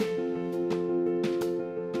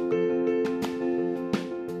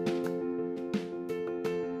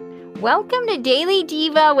Welcome to Daily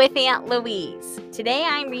Diva with Aunt Louise. Today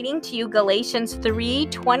I'm reading to you Galatians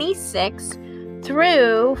 3:26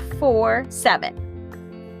 through 4:7.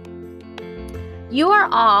 You are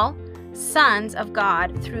all sons of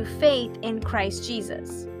God through faith in Christ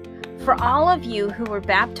Jesus. For all of you who were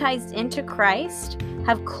baptized into Christ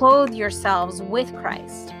have clothed yourselves with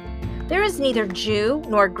Christ. There is neither Jew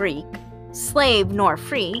nor Greek, slave nor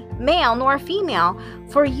free, male nor female,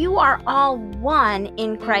 for you are all one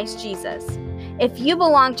in Christ Jesus. If you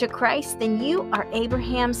belong to Christ, then you are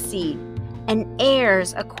Abraham's seed and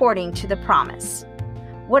heirs according to the promise.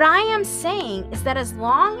 What I am saying is that as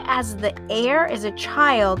long as the heir is a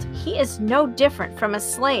child, he is no different from a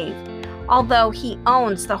slave, although he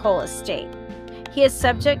owns the whole estate. He is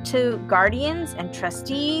subject to guardians and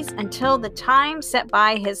trustees until the time set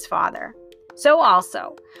by his father. So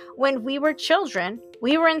also, when we were children,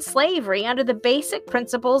 we were in slavery under the basic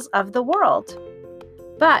principles of the world.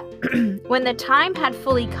 But when the time had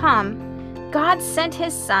fully come, God sent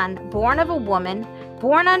his Son, born of a woman,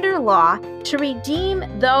 born under law, to redeem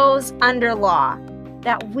those under law,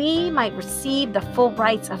 that we might receive the full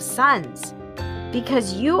rights of sons.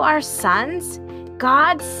 Because you are sons,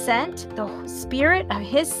 God sent the Spirit of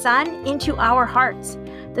his Son into our hearts,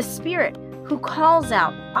 the Spirit who calls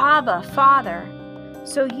out, Abba, Father.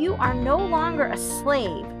 So you are no longer a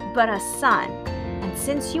slave, but a son. And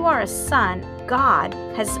since you are a son, God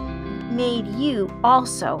has made you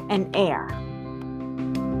also an heir.